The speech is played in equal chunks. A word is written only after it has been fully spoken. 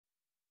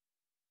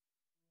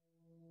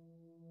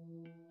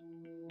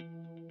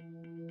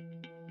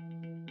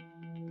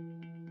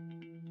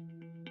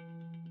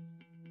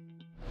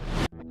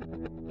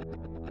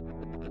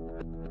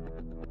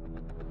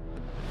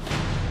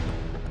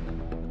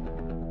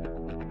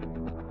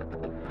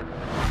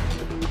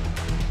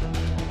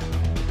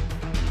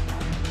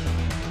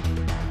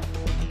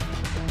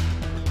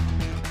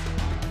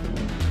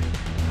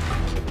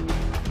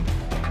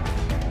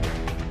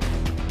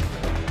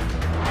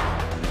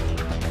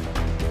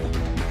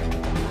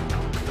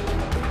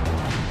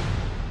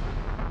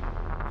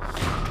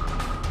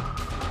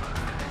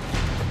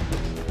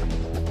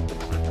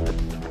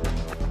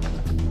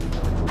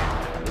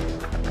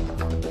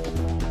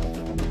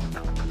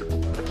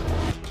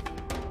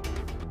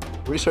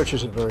Research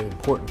is a very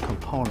important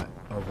component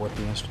of what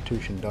the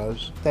institution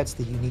does. That's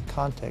the unique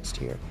context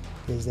here,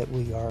 is that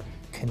we are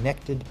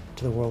connected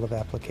to the world of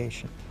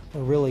application.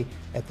 We're really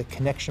at the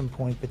connection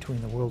point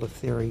between the world of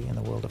theory and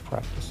the world of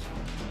practice.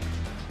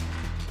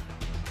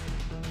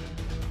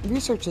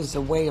 Research is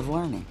a way of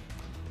learning,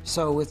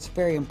 so it's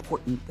very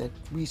important that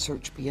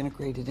research be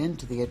integrated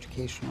into the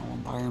educational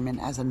environment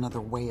as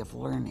another way of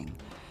learning,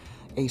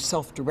 a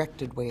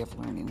self-directed way of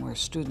learning where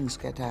students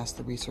get to ask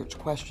the research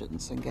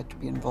questions and get to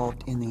be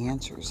involved in the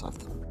answers of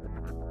them.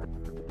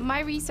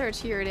 My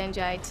research here at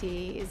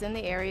NJIT is in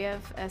the area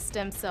of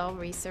stem cell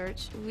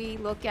research. We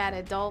look at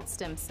adult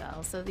stem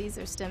cells, so these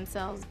are stem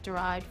cells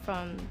derived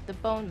from the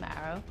bone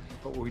marrow.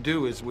 What we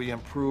do is we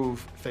improve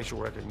facial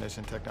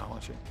recognition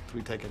technology.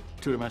 We take a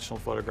two-dimensional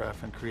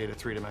photograph and create a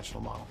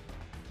three-dimensional model.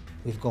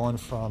 We've gone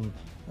from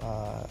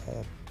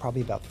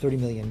probably about $30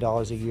 million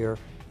a year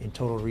in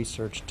total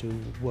research to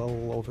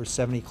well over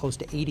 70, close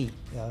to 80,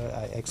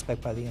 I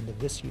expect by the end of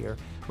this year.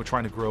 We're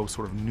trying to grow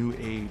sort of new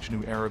age,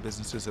 new era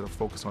businesses that are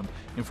focused on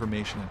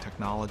information and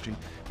technology.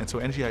 And so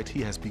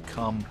NJIT has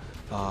become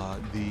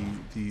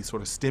the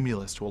sort of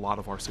stimulus to a lot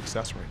of our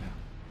success right now.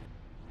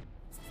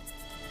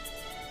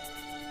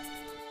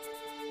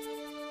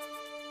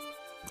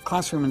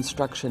 Classroom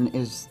instruction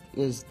is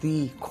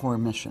the core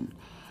mission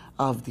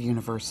of the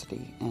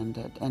university, and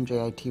at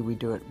NJIT we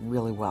do it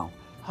really well.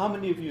 How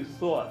many of you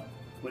thought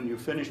when you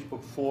finished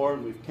book 4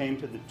 and we came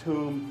to the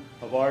tomb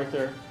of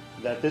Arthur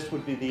that this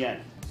would be the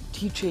end?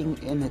 Teaching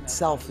in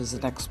itself is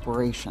an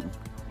exploration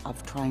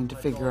of trying to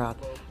figure out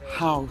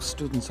how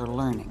students are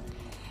learning.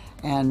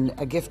 And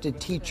a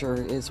gifted teacher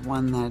is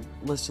one that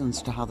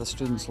listens to how the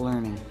student's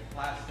learning.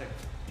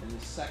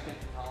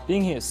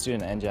 Being here as a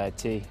student at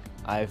NJIT,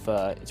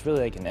 it's really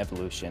like an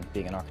evolution.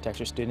 Being an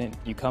architecture student,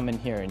 you come in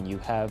here and you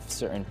have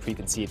certain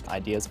preconceived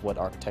ideas of what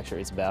architecture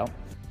is about.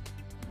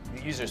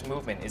 The user's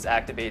movement is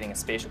activating a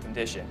spatial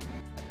condition.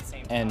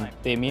 And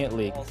they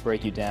immediately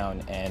break you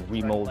down and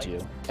remold you.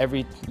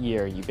 Every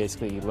year you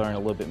basically learn a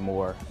little bit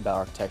more about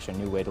architecture, a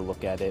new way to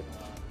look at it,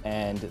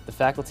 and the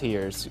faculty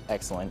here is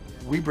excellent.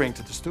 We bring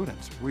to the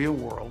students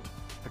real-world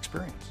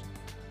experience.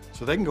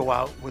 So they can go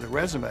out with a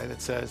resume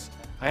that says,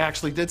 I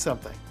actually did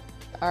something.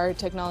 Our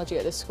technology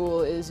at the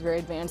school is very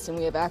advanced and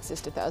we have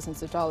access to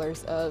thousands of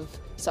dollars of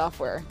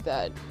software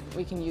that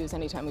we can use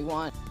anytime we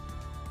want.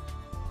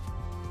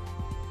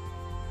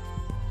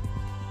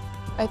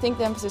 I think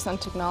the emphasis on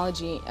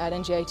technology at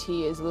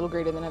NJIT is a little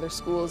greater than other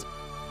schools.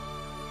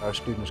 Our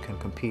students can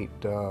compete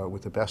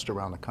with the best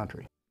around the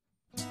country.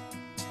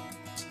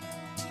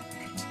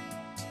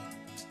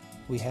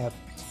 We have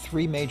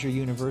 3 major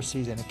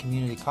universities and a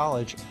community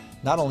college,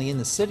 not only in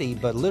the city,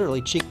 but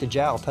literally cheek to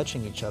jowl,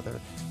 touching each other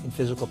in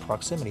physical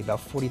proximity, about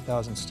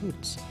 40,000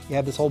 students. You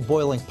have this whole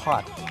boiling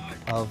pot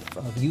of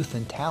youth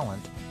and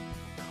talent.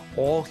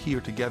 All here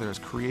together has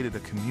created a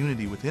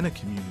community within a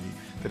community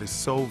that is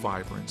so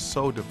vibrant,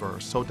 so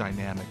diverse, so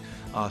dynamic,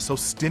 so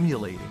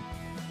stimulating.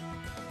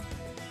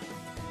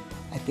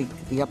 I think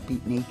the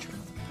upbeat nature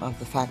of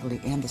the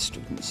faculty and the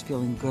students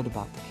feeling good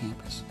about the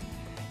campus,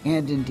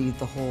 and indeed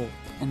the whole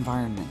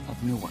environment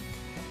of Newark,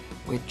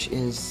 which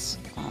is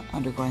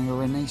undergoing a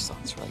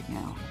renaissance right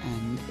now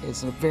and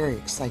is a very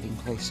exciting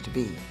place to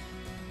be.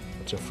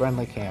 It's a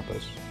friendly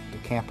campus. The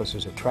campus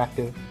is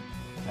attractive,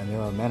 and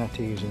there are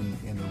amenities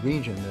in the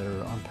region that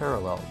are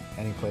unparalleled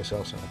anyplace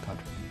else in the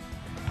country.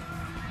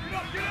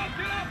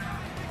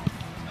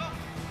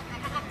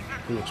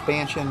 The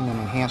expansion and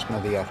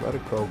enhancement of the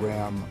athletic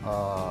program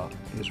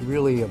is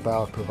really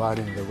about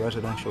providing the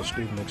residential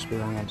student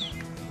experience,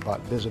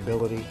 about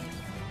visibility,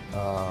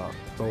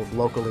 both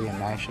locally and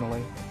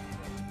nationally.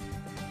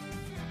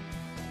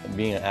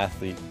 Being an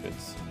athlete,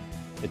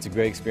 it's a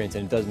great experience,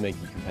 and it does make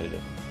you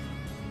competitive.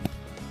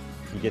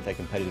 You get that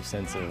competitive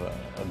sense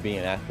of being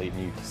an athlete,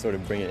 and you sort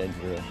of bring it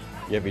into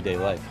your everyday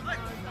life.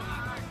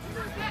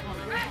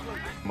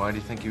 Why do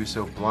you think he was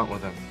so blunt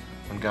with him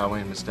when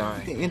Galway and Miss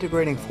Dye? The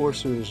integrating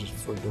forces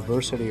for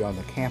diversity on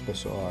the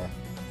campus are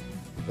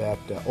that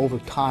over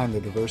time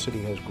the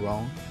diversity has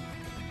grown.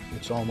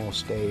 It's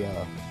almost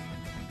a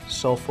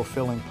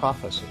self-fulfilling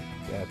prophecy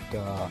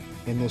that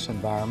in this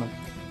environment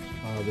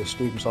the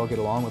students all get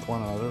along with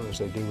one another as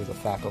they do with the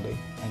faculty,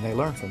 and they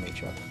learn from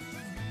each other.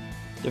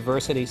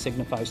 Diversity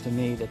signifies to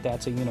me that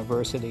that's a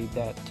university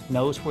that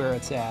knows where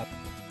it's at.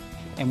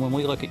 And when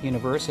we look at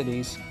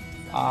universities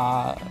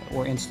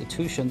or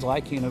institutions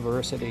like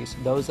universities,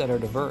 those that are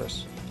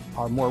diverse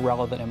are more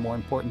relevant and more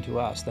important to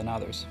us than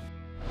others.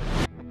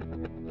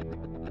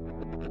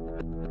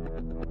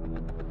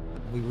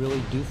 We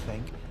really do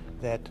think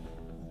that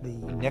the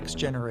next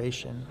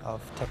generation of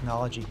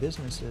technology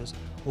businesses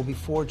will be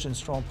forged in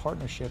strong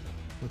partnership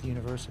with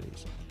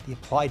universities. The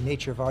applied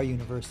nature of our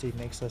university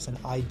makes us an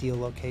ideal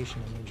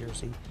location in New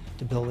Jersey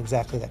to build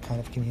exactly that kind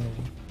of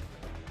community.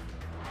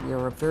 We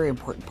are a very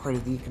important part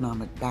of the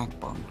economic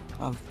backbone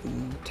of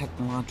the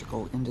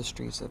technological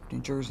industries of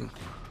New Jersey.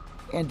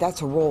 And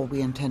that's a role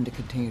we intend to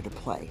continue to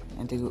play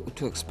and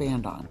to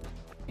expand on.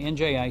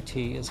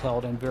 NJIT is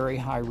held in very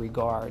high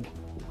regard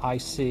I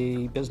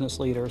see business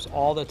leaders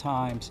all the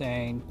time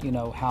saying, you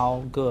know,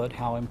 how good,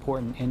 how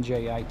important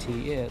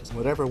NJIT is.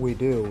 Whatever we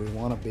do, we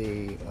want to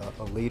be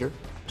a leader,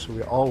 so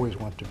we always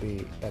want to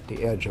be at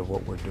the edge of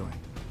what we're doing.